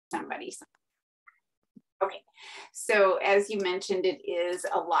somebody. Okay, so as you mentioned, it is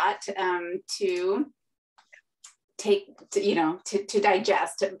a lot to take, to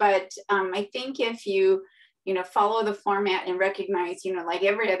digest, but I think if you, follow the format and recognize, like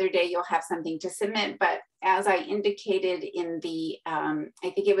every other day you'll have something to submit, but as I indicated in the, I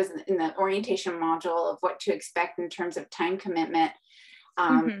think it was in the orientation module of what to expect in terms of time commitment,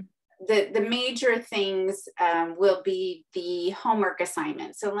 the major things will be the homework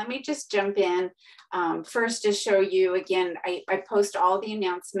assignment. So let me just jump in first to show you again, I post all the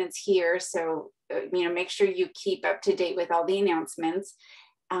announcements here. So, make sure you keep up to date with all the announcements.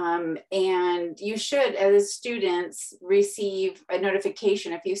 And you should, as students, receive a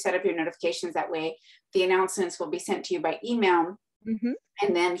notification. If you set up your notifications that way, the announcements will be sent to you by email.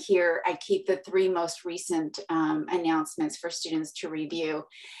 And then here I keep the 3 most recent announcements for students to review.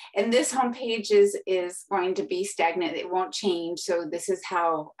 And this homepage is going to be stagnant. It won't change. So this is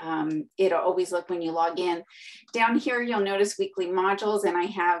how it'll always look when you log in. Down here, you'll notice weekly modules, and I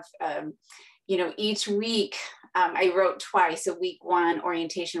have, each week I wrote twice, a week 1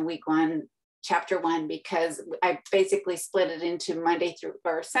 orientation, week 1 chapter 1, because I basically split it into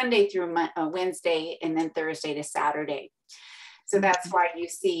Sunday through Wednesday, and then Thursday to Saturday. So that's why you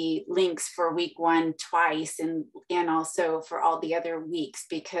see links for week 1 twice, and also for all the other weeks,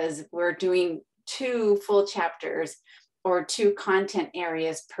 because we're doing 2 full chapters or 2 content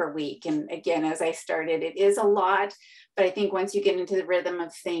areas per week. And again, as I started, it is a lot, but I think once you get into the rhythm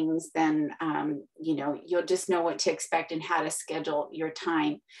of things, then, you'll just know what to expect and how to schedule your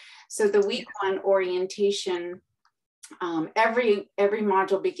time. So the week 1 orientation, every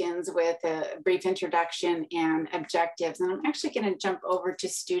module begins with a brief introduction and objectives. And I'm actually going to jump over to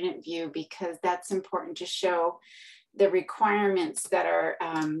student view, because that's important to show the requirements that are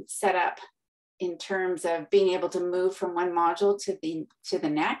set up in terms of being able to move from one module to the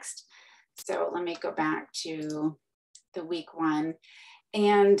next. So let me go back to the week 1.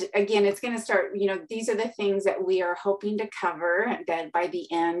 And again, it's going to start, these are the things that we are hoping to cover, that by the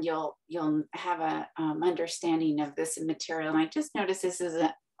end, you'll have a understanding of this material. And I just noticed this is an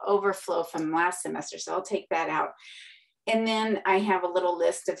overflow from last semester, so I'll take that out. And then I have a little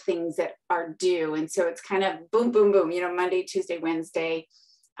list of things that are due. And so it's kind of boom, boom, boom, Monday, Tuesday, Wednesday.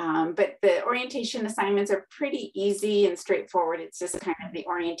 But the orientation assignments are pretty easy and straightforward. It's just kind of the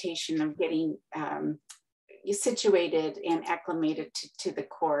orientation of getting situated and acclimated to the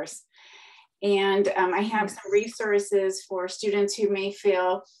course. And I have some resources for students who may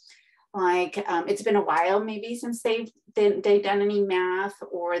feel like it's been a while maybe since they've done any math,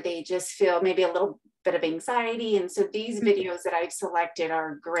 or they just feel maybe a little bit of anxiety. And so these videos that I've selected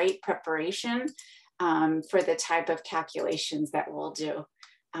are great preparation for the type of calculations that we'll do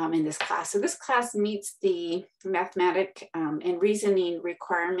in this class. So this class meets the mathematics and reasoning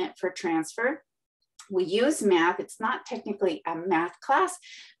requirement for transfer. We use math. It's not technically a math class,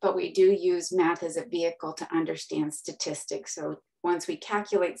 but we do use math as a vehicle to understand statistics. So once we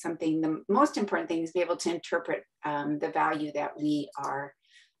calculate something, the most important thing is be able to interpret the value that we are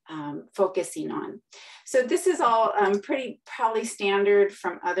focusing on. So this is all probably standard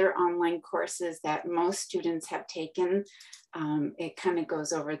from other online courses that most students have taken. It kind of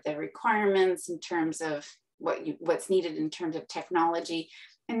goes over the requirements in terms of what's needed in terms of technology.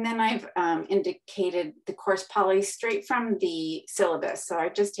 And then I've indicated the course poly straight from the syllabus. So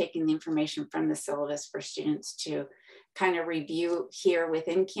I've just taken the information from the syllabus for students to kind of review here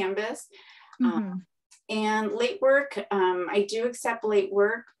within Canvas. And late work, I do accept late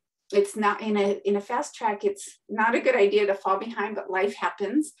work. It's not in a fast track, it's not a good idea to fall behind, but life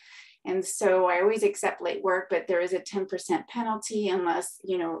happens. And so I always accept late work, but there is a 10% penalty unless,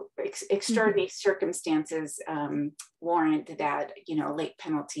 extraordinary circumstances warrant that, late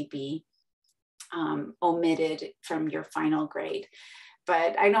penalty be omitted from your final grade.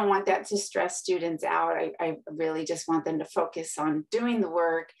 But I don't want that to stress students out. I really just want them to focus on doing the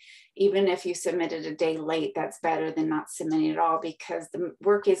work. Even if you submitted a day late, that's better than not submitting at all, because the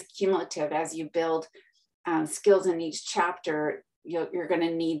work is cumulative. As you build skills in each chapter, you're going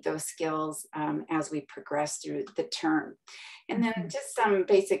to need those skills as we progress through the term. And then just some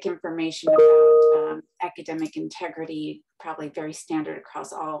basic information about academic integrity, probably very standard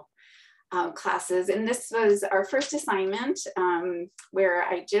across all classes. And this was our first assignment where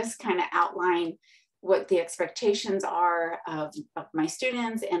I just kind of outline what the expectations are of my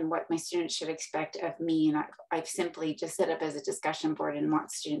students and what my students should expect of me. And I've simply just set up as a discussion board and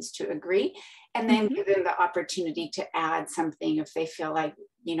want students to agree, and then give them the opportunity to add something if they feel like,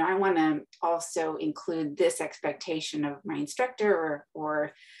 I want to also include this expectation of my instructor,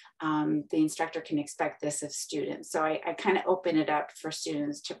 or the instructor can expect this of students. So I kind of open it up for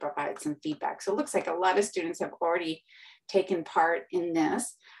students to provide some feedback. So it looks like a lot of students have already taken part in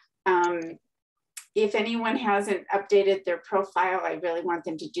this. If anyone hasn't updated their profile, I really want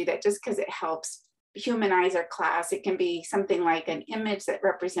them to do that just because it helps humanize our class. It can be something like an image that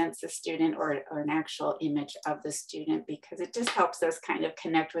represents the student or an actual image of the student, because it just helps us kind of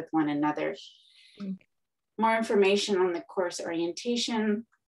connect with one another. More information on the course orientation.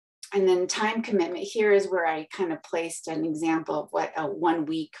 And then time commitment. Here is where I kind of placed an example of what a 1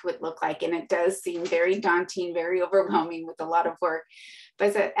 week would look like. And it does seem very daunting, very overwhelming with a lot of work.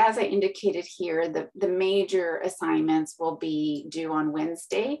 But as I indicated here, the major assignments will be due on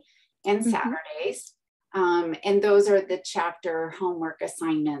Wednesday and Saturdays. And those are the chapter homework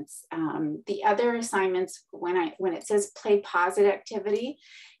assignments. The other assignments, when it says play pause it activity,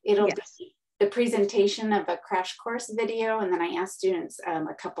 it'll be the presentation of a crash course video, and then I ask students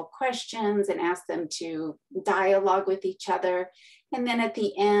a couple questions and ask them to dialogue with each other. And then at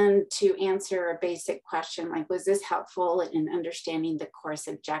the end to answer a basic question like, was this helpful in understanding the course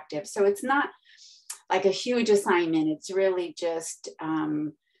objective? So it's not like a huge assignment. It's really just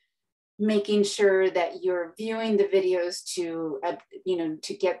making sure that you're viewing the videos to,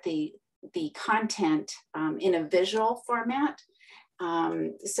 to get the content in a visual format.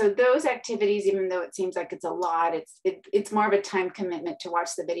 So those activities, even though it seems like it's a lot, it's more of a time commitment to watch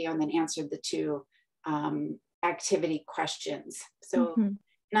the video and then answer the 2 activity questions. So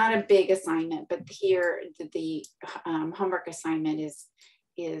not a big assignment, but here the homework assignment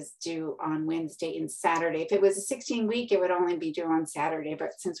is due on Wednesday and Saturday. If it was a 16-week, it would only be due on Saturday,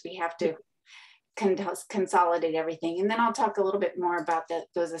 but since we have to consolidate everything, and then I'll talk a little bit more about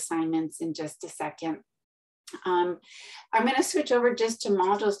those assignments in just a second. I'm going to switch over just to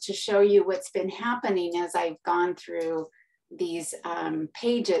modules to show you what's been happening as I've gone through these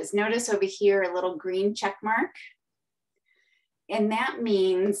pages. Notice over here a little green check mark. And that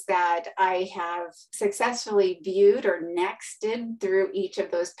means that I have successfully viewed or nexted through each of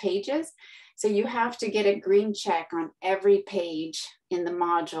those pages. So you have to get a green check on every page in the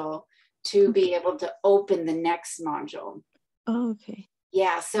module to be able to open the next module. Oh, okay.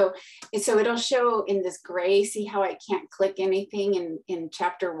 Yeah, so it'll show in this gray. See how I can't click anything in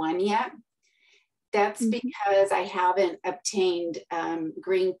chapter 1 yet? That's because I haven't obtained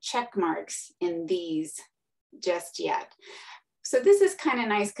green check marks in these just yet. So this is kind of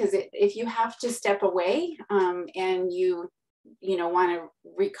nice because if you have to step away and you want to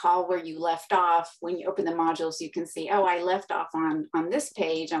recall where you left off, when you open the modules, you can see, oh, I left off on this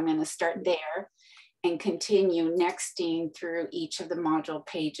page. I'm going to start there and continue nexting through each of the module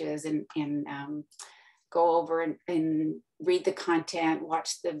pages and go over and read the content,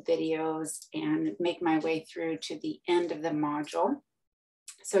 watch the videos, and make my way through to the end of the module.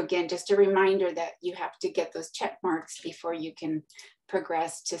 So again, just a reminder that you have to get those check marks before you can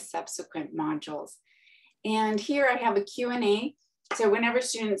progress to subsequent modules. And here I have a Q&A. So whenever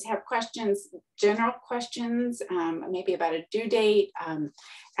students have questions, general questions, maybe about a due date,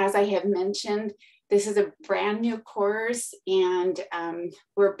 as I have mentioned, this is a brand new course and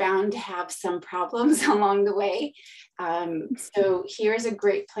we're bound to have some problems along the way. So here's a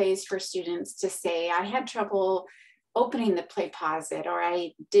great place for students to say, I had trouble opening the play pause it, or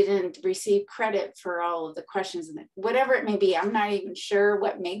I didn't receive credit for all of the questions, and whatever it may be. I'm not even sure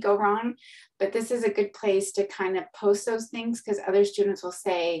what may go wrong, but this is a good place to kind of post those things because other students will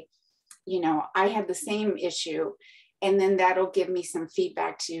say, I had the same issue. And then that'll give me some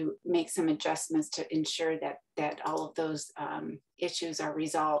feedback to make some adjustments to ensure that all of those issues are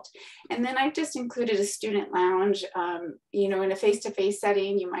resolved. And then I've just included a student lounge. In a face-to-face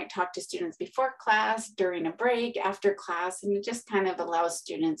setting, you might talk to students before class, during a break, after class, and it just kind of allows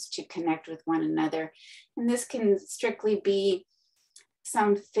students to connect with one another. And this can strictly be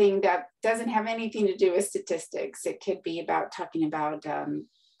something that doesn't have anything to do with statistics. It could be about talking about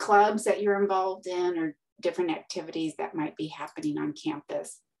clubs that you're involved in or different activities that might be happening on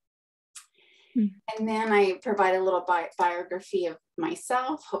campus. And then I provide a little biography of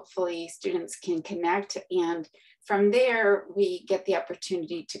myself. Hopefully students can connect. And from there, we get the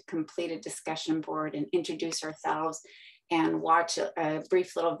opportunity to complete a discussion board and introduce ourselves and watch a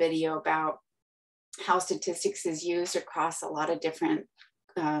brief little video about how statistics is used across a lot of different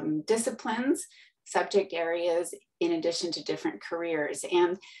disciplines, subject areas, in addition to different careers.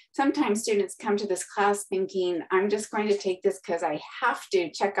 And sometimes students come to this class thinking, I'm just going to take this because I have to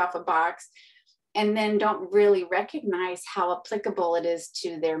check off a box, and then don't really recognize how applicable it is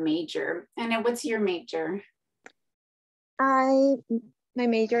to their major. And what's your major? My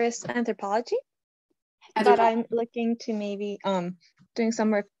major is anthropology, but I'm looking to maybe doing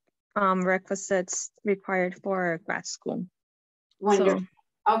some more requisites required for grad school. Wonderful.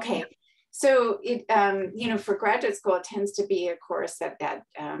 So, okay. So it, you know, for graduate school, it tends to be a course that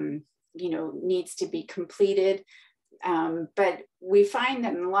you know, needs to be completed. But we find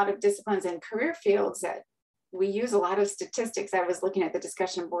that in a lot of disciplines and career fields that we use a lot of statistics. I was looking at the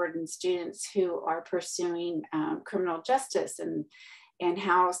discussion board and students who are pursuing criminal justice and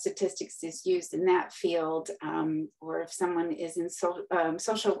how statistics is used in that field, or if someone is in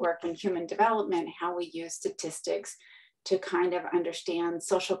social work and human development, how we use statistics to kind of understand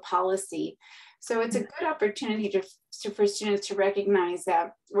social policy. So it's a good opportunity for students to recognize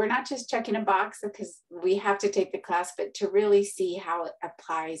that we're not just checking a box because we have to take the class, but to really see how it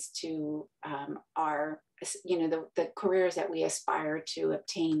applies to our, you know, the careers that we aspire to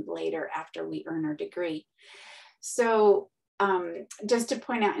obtain later after we earn our degree. So just to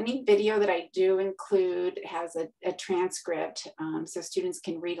point out, any video that I do include has a transcript, so students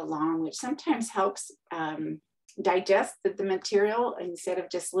can read along, which sometimes helps digest the material. Instead of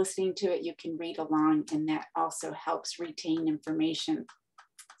just listening to it, you can read along, and that also helps retain information.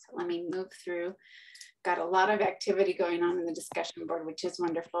 So let me move through. Got a lot of activity going on in the discussion board, which is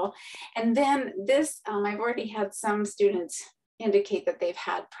wonderful. And then this, I've already had some students indicate that they've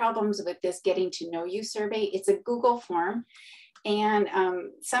had problems with this getting to know you survey. It's a Google form, and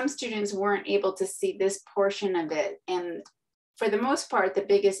some students weren't able to see this portion of it. And for the most part, the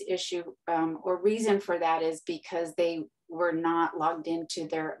biggest issue or reason for that is because they were not logged into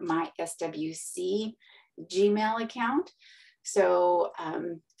their MySWC Gmail account. So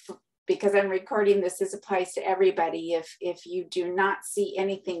because I'm recording this, this applies to everybody. If you do not see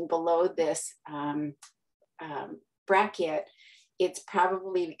anything below this bracket, it's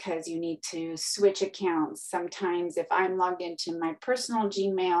probably because you need to switch accounts. Sometimes if I'm logged into my personal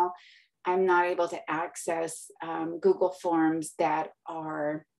Gmail, I'm not able to access Google Forms that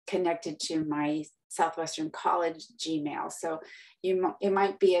are connected to my Southwestern College Gmail. So it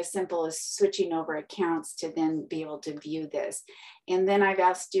might be as simple as switching over accounts to then be able to view this. And then I've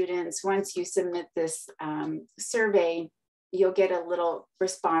asked students, once you submit this survey, you'll get a little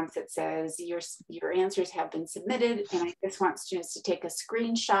response that says your answers have been submitted, and I just want students to take a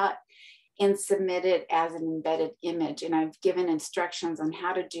screenshot and submit it as an embedded image. And I've given instructions on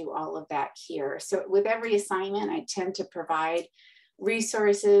how to do all of that here. So with every assignment, I tend to provide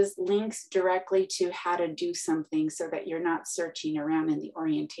resources, links directly to how to do something so that you're not searching around in the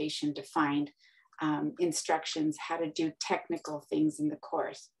orientation to find instructions, how to do technical things in the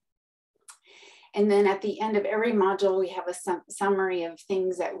course. And then at the end of every module, we have a summary of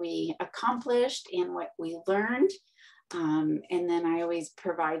things that we accomplished and what we learned. And then I always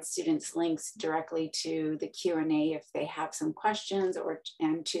provide students links directly to the Q&A if they have some questions,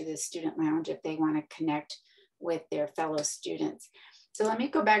 and to the student lounge if they want to connect with their fellow students. So let me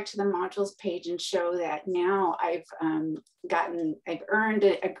go back to the modules page and show that now I've earned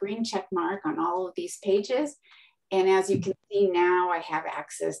a green check mark on all of these pages. And as you can see now, I have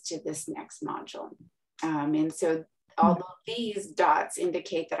access to this next module. And so all of these dots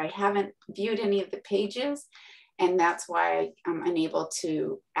indicate that I haven't viewed any of the pages, and that's why I'm unable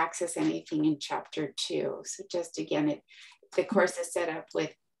to access anything in chapter 2. So just again, the course is set up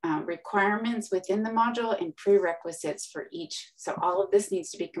with requirements within the module and prerequisites for each. So all of this needs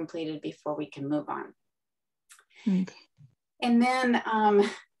to be completed before we can move on. Okay. And then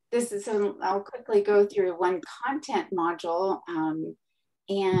this is, I'll quickly go through one content module,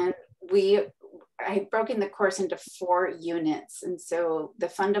 and I've broken the course into 4 units. And so the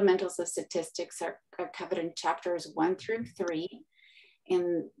fundamentals of statistics are covered in chapters 1 through 3.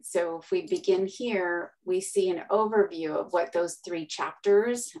 And so if we begin here, we see an overview of what those 3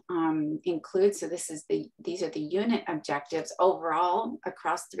 chapters include. So these are the unit objectives overall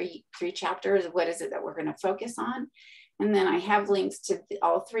across three chapters. What is it that we're going to focus on? And then I have links to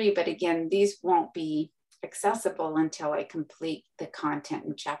all 3, but again, these won't be accessible until I complete the content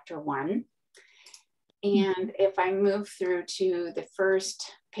in chapter 1. And if I move through to the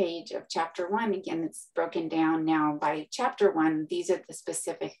first page of chapter 1, again, it's broken down now by chapter 1. These are the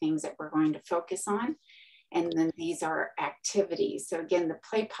specific things that we're going to focus on. And then these are activities. So again, the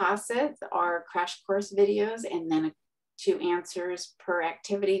play posits are crash course videos, and then 2 answers per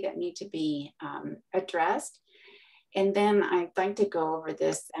activity that need to be addressed. And then I'd like to go over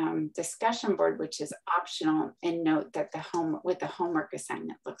this discussion board, which is optional, and note that what the homework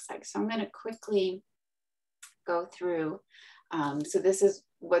assignment looks like. So I'm going to quickly go through. So this is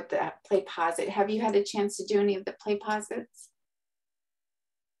what the play posit. Have you had a chance to do any of the play posits?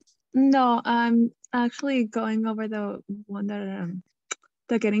 No, I'm actually going over the one that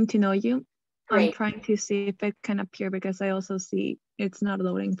the getting to know you. I'm Great. trying to see if it can appear because I also see it's not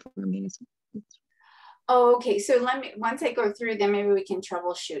loading for me. Oh, okay. So once I go through them, maybe we can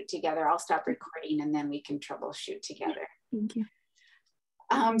troubleshoot together. I'll stop recording and then we can troubleshoot together. Thank you.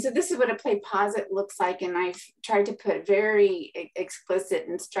 So this is what a PlayPosit looks like, and I've tried to put very explicit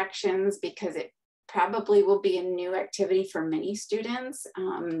instructions because it probably will be a new activity for many students.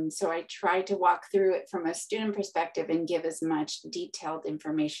 So I try to walk through it from a student perspective and give as much detailed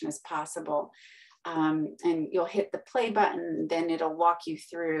information as possible. And you'll hit the play button, then it'll walk you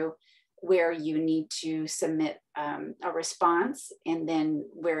through where you need to submit a response, and then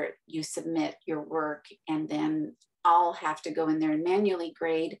where you submit your work, and then I'll have to go in there and manually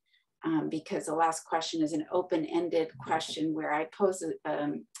grade because the last question is an open-ended question where I pose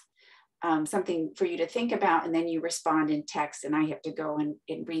something for you to think about, and then you respond in text, and I have to go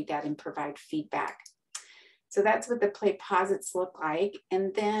and read that and provide feedback. So that's what the PlayPosits look like.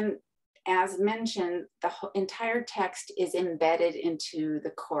 And then, as mentioned, the whole entire text is embedded into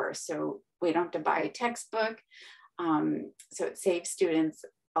the course. So we don't have to buy a textbook. So it saves students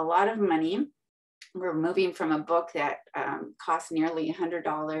a lot of money. We're moving from a book that cost nearly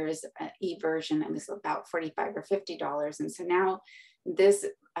 $100, e-version, and was about $45 or $50. And so now this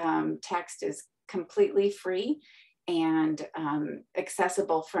text is completely free and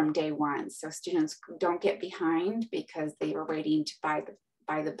accessible from day one. So students don't get behind because they were waiting to buy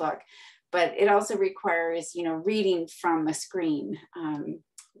the book. But it also requires, reading from a screen,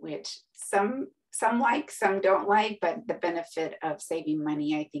 which some like, some don't like, but the benefit of saving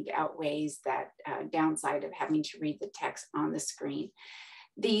money, I think, outweighs that downside of having to read the text on the screen.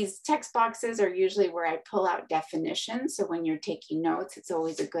 These text boxes are usually where I pull out definitions. So when you're taking notes, it's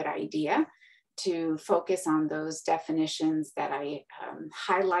always a good idea to focus on those definitions that I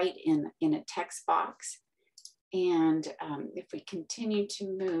highlight in a text box. And if we continue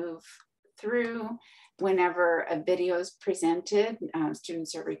to move through, whenever a video is presented,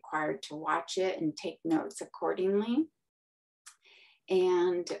 students are required to watch it and take notes accordingly.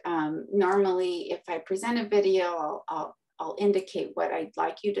 And normally, if I present a video, I'll indicate what I'd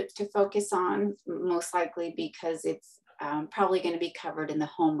like you to focus on, most likely because it's probably going to be covered in the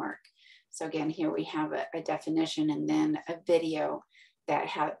homework. So again, here we have a definition and then a video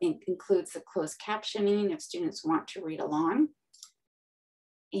that includes the closed captioning if students want to read along.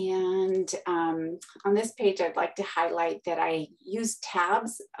 And on this page, I'd like to highlight that I use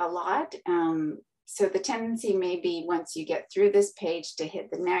tabs a lot. So the tendency may be once you get through this page to hit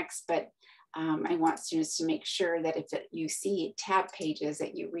the next, but I want students to make sure that if you see tab pages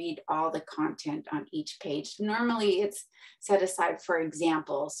that you read all the content on each page. Normally it's set aside for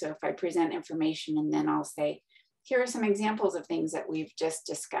examples. So if I present information and then I'll say, here are some examples of things that we've just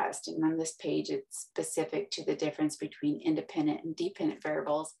discussed. And on this page, it's specific to the difference between independent and dependent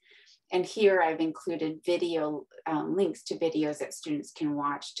variables. And here I've included video links to videos that students can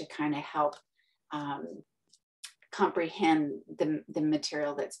watch to kind of help comprehend the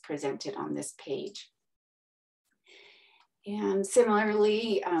material that's presented on this page. And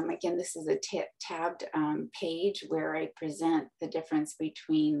similarly, again, this is a tabbed page where I present the difference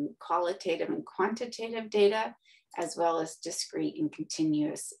between qualitative and quantitative data, as well as discrete and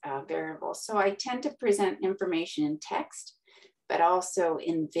continuous variables. So I tend to present information in text, but also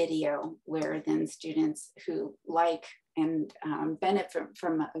in video, where then students who like and benefit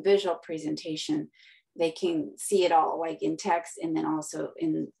from a visual presentation, they can see it all like in text and then also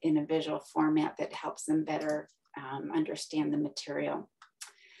in a visual format that helps them better understand the material.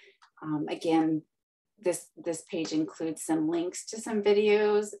 Again, this page includes some links to some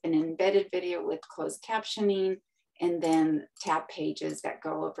videos, an embedded video with closed captioning, and then tab pages that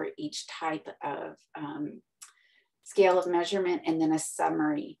go over each type of scale of measurement, and then a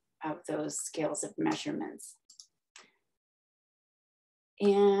summary of those scales of measurements.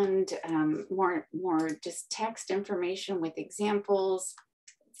 And more just text information with examples,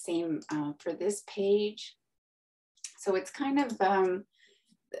 same for this page. So it's kind of,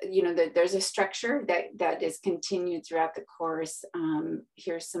 there's a structure that is continued throughout the course.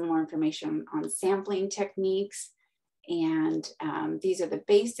 Here's some more information on sampling techniques. And these are the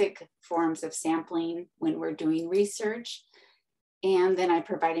basic forms of sampling when we're doing research. And then I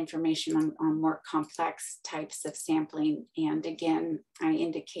provide information on more complex types of sampling. And again, I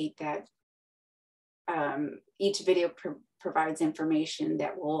indicate that each video provides information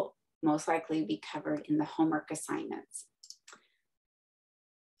that will most likely be covered in the homework assignments.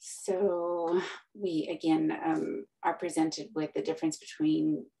 So we, again, are presented with the difference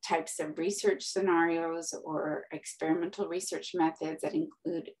between types of research scenarios or experimental research methods that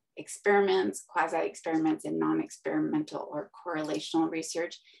include experiments, quasi-experiments, and non-experimental or correlational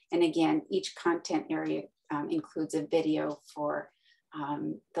research. And again, each content area includes a video for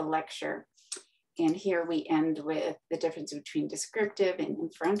the lecture. And here we end with the difference between descriptive and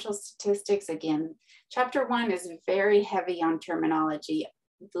inferential statistics. Again, chapter 1 is very heavy on terminology.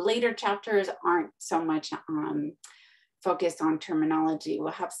 The later chapters aren't so much focused on terminology.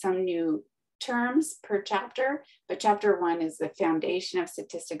 We'll have some new terms per chapter, but chapter 1 is the foundation of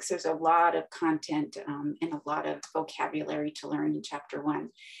statistics. There's a lot of content and a lot of vocabulary to learn in chapter 1.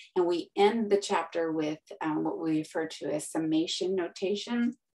 And we end the chapter with what we refer to as summation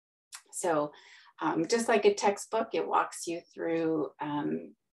notation. So just like a textbook, it walks you through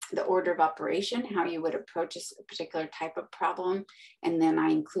the order of operation, how you would approach a particular type of problem. And then I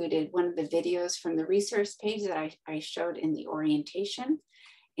included one of the videos from the resource page that I showed in the orientation.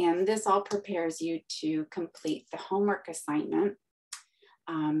 And this all prepares you to complete the homework assignment.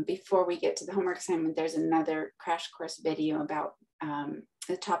 Before we get to the homework assignment, there's another crash course video about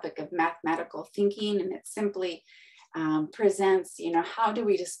the topic of mathematical thinking, and it simply presents, how do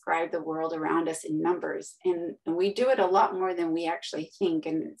we describe the world around us in numbers? And we do it a lot more than we actually think,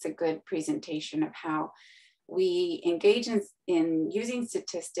 and it's a good presentation of how we engage in using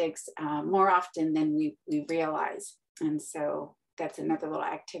statistics more often than we realize. And so that's another little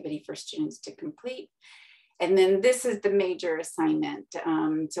activity for students to complete. And then this is the major assignment.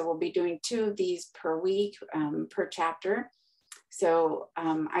 So we'll be doing 2 of these per week, per chapter. So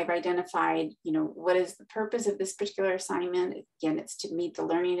I've identified, what is the purpose of this particular assignment? Again, it's to meet the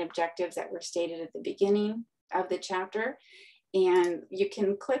learning objectives that were stated at the beginning of the chapter. And you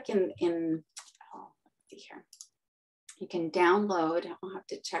can click oh, let's see here. You can download, I'll have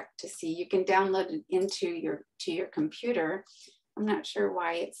to check to see, you can download it into your computer. I'm not sure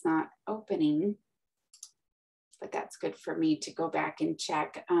why it's not opening, but that's good for me to go back and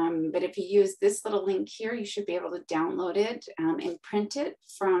check. But if you use this little link here, you should be able to download it and print it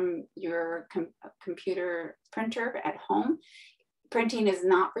from your computer printer at home. Printing is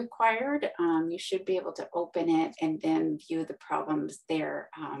not required. You should be able to open it and then view the problems there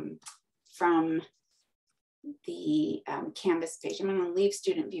from the Canvas page. I'm going to leave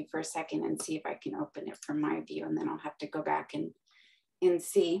student view for a second and see if I can open it from my view, and then I'll have to go back and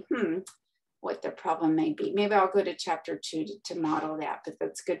see what the problem may be. Maybe I'll go to chapter 2 to model that, but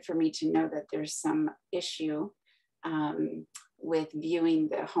that's good for me to know that there's some issue with viewing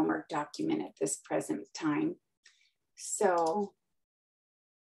the homework document at this present time. So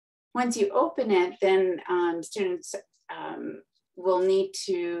once you open it, then students will need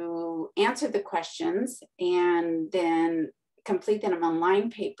to answer the questions and then complete them on line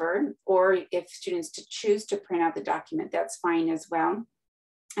paper, or if students choose to print out the document, that's fine as well.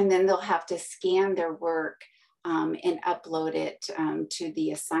 And then they'll have to scan their work and upload it to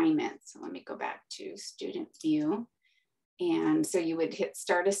the assignment. So let me go back to student view. And so you would hit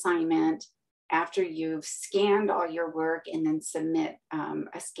start assignment after you've scanned all your work, and then submit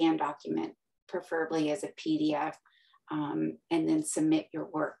a scanned document, preferably as a PDF, and then submit your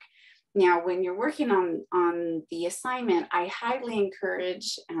work. Now, when you're working on the assignment, I highly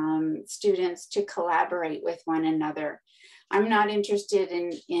encourage students to collaborate with one another. I'm not interested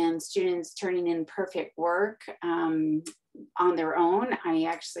in students turning in perfect work on their own. I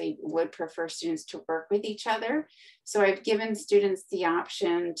actually would prefer students to work with each other. So I've given students the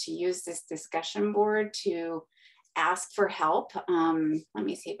option to use this discussion board to ask for help. Let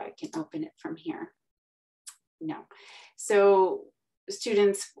me see if I can open it from here. No. So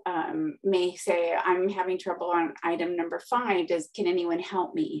students may say, I'm having trouble on item number 5, can anyone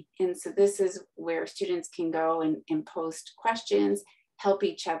help me? And so this is where students can go and post questions, help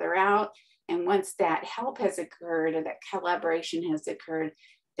each other out. And once that help has occurred, or that collaboration has occurred,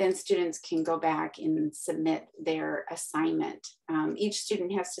 then students can go back and submit their assignment. Each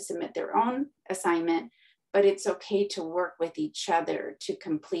student has to submit their own assignment, but it's okay to work with each other to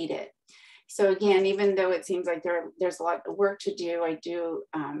complete it. So again, even though it seems like there's a lot of work to do, I do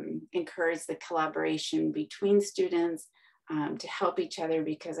encourage the collaboration between students to help each other,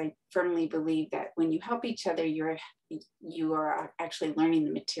 because I firmly believe that when you help each other, you are actually learning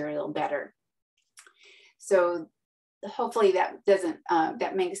the material better. So hopefully that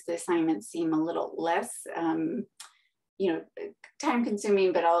that makes the assignment seem a little less time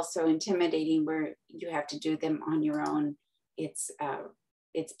consuming, but also intimidating, where you have to do them on your own.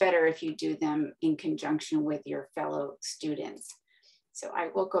 It's better if you do them in conjunction with your fellow students. So I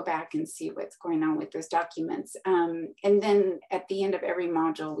will go back and see what's going on with those documents. And then at the end of every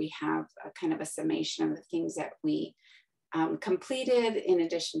module, we have a kind of a summation of the things that we completed in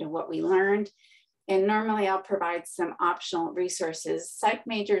addition to what we learned. And normally I'll provide some optional resources. Psych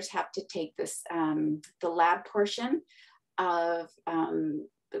majors have to take this, the lab portion of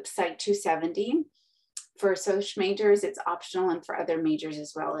Psych 270. For social majors, it's optional, and for other majors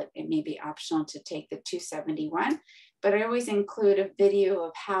as well, it may be optional to take the 271. But I always include a video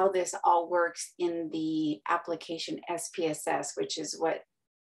of how this all works in the application SPSS, which is what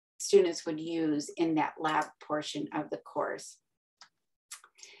students would use in that lab portion of the course.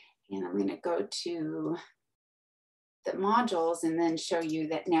 And I'm going to go to the modules and then show you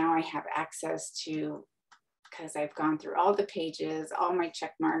that now I have access to, because I've gone through all the pages, all my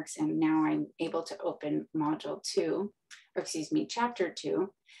check marks, and now I'm able to open module 2, or excuse me, chapter 2.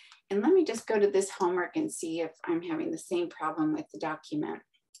 And let me just go to this homework and see if I'm having the same problem with the document.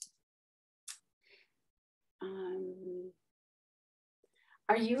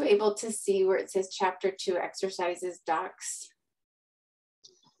 Are you able to see where it says chapter 2 exercises docs?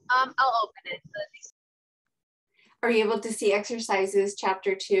 I'll open it. Are you able to see exercises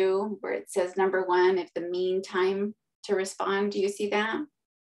chapter 2 where it says number 1, if the mean time to respond? Do you see that?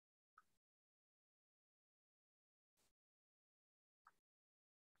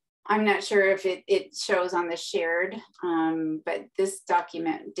 I'm not sure if it shows on the shared, but this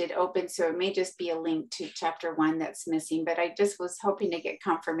document did open, so it may just be a link to chapter 1 that's missing, but I just was hoping to get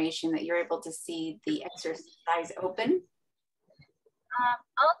confirmation that you're able to see the exercise open.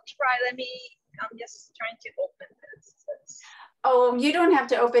 I'll try. I'm just trying to open this. Oh, you don't have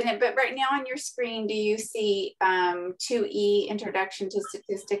to open it, but right now on your screen, do you see 2E, Introduction to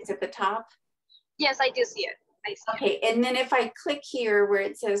Statistics at the top? Yes, I do see it. I see okay, it. And then if I click here where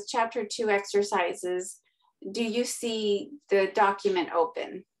it says chapter 2 exercises, do you see the document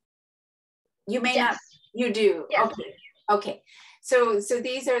open? You may not, you do, yes. Okay. Okay, so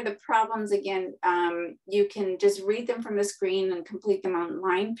these are the problems again. You can just read them from the screen and complete them on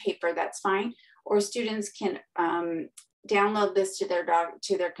line paper, that's fine. Or students can download this to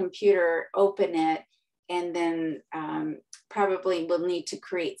their computer, open it, and then probably will need to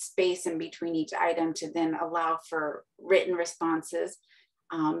create space in between each item to then allow for written responses.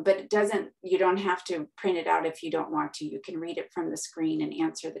 But it doesn't, you don't have to print it out if you don't want to. You can read it from the screen and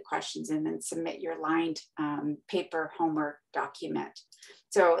answer the questions and then submit your lined paper homework document.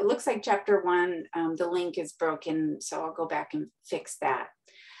 So it looks like chapter 1, the link is broken, so I'll go back and fix that.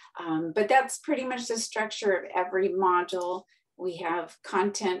 But that's pretty much the structure of every module. We have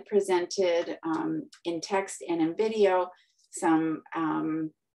content presented in text and in video, some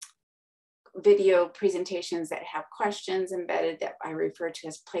video presentations that have questions embedded that I refer to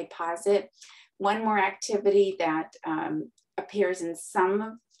as play pause it. One more activity that appears in some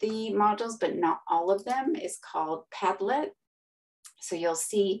of the modules, but not all of them, is called Padlet. So you'll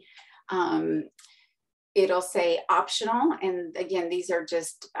see it'll say optional. And again, these are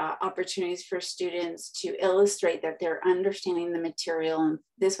just opportunities for students to illustrate that they're understanding the material. And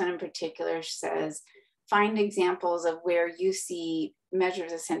this one in particular says, find examples of where you see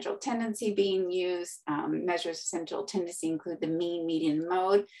measures of central tendency being used. Measures of central tendency include the mean, median,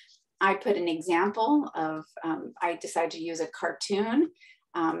 mode. I put an example of, I decided to use a cartoon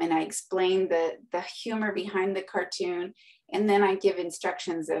and I explain the humor behind the cartoon. And then I give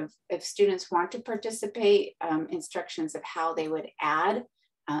instructions of, if students want to participate, instructions of how they would add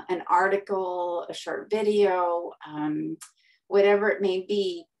an article, a short video, whatever it may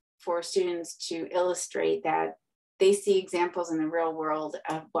be, for students to illustrate that they see examples in the real world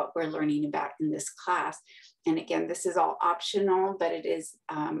of what we're learning about in this class. And again, this is all optional, but it is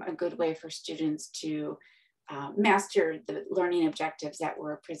a good way for students to master the learning objectives that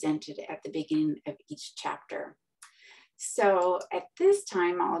were presented at the beginning of each chapter. So at this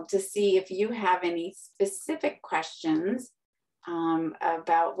time, I'll just see if you have any specific questions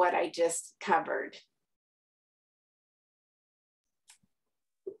about what I just covered.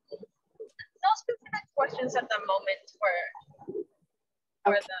 No specific questions at the moment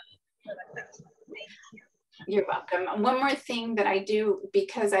for the test. Thank you. You're welcome. One more thing that I do,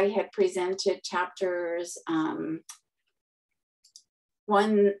 because I had presented chapters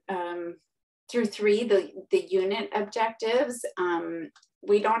 1 through 3, the unit objectives,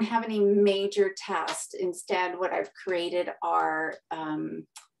 we don't have any major tests. Instead, what I've created are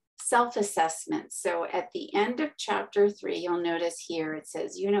self-assessments. So at the end of chapter 3, you'll notice here it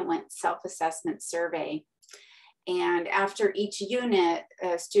says Unit 1 Self-Assessment Survey. And after each unit,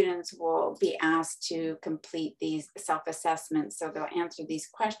 students will be asked to complete these self-assessments. So they'll answer these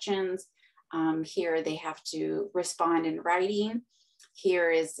questions. Here they have to respond in writing. Here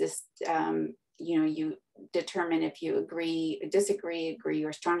is this, you determine if you agree, disagree, agree,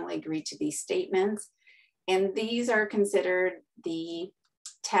 or strongly agree to these statements. And these are considered the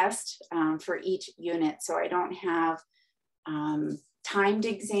test for each unit. So I don't have timed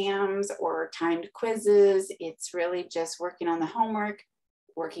exams or timed quizzes. It's really just working on the homework,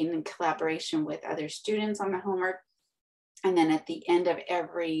 working in collaboration with other students on the homework. And then at the end of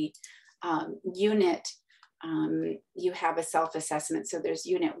every unit, you have a self-assessment. So there's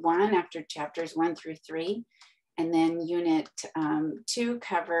unit 1 after chapters 1 through 3. And then unit 2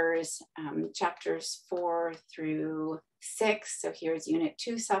 covers chapters 4 through 6. So here's unit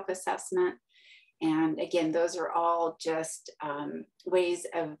 2 self-assessment. And again, those are all just ways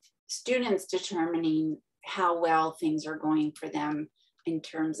of students determining how well things are going for them in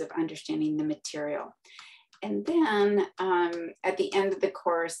terms of understanding the material. And then at the end of the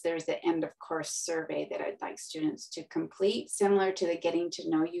course, there's the end of course survey that I'd like students to complete, similar to the Getting to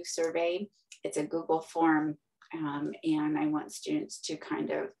Know You survey. It's a Google form, and I want students to kind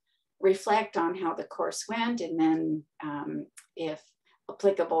of reflect on how the course went, and then if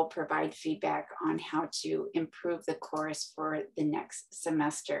applicable, provide feedback on how to improve the course for the next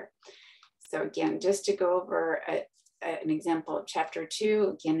semester. So again, just to go over an example of chapter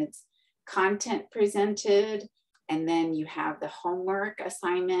 2, again, it's content presented, and then you have the homework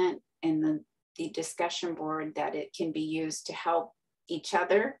assignment and the discussion board that it can be used to help each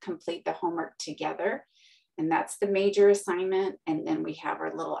other complete the homework together. And that's the major assignment. And then we have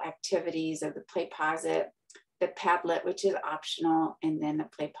our little activities of the Play Posit, the Padlet, which is optional, and then the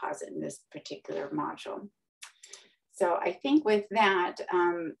Play Posit in this particular module. So I think with that,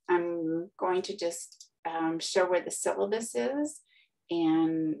 I'm going to just show where the syllabus is,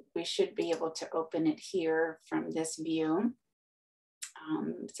 and we should be able to open it here from this view.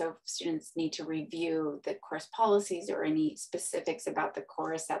 So if students need to review the course policies or any specifics about the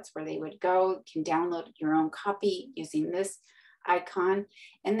course, that's where they would go. You can download your own copy using this icon.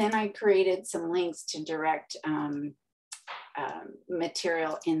 And then I created some links to direct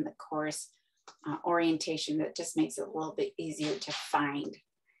material in the course orientation that just makes it a little bit easier to find.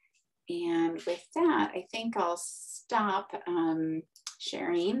 And with that, I think I'll stop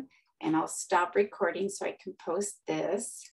sharing, and I'll stop recording so I can post this.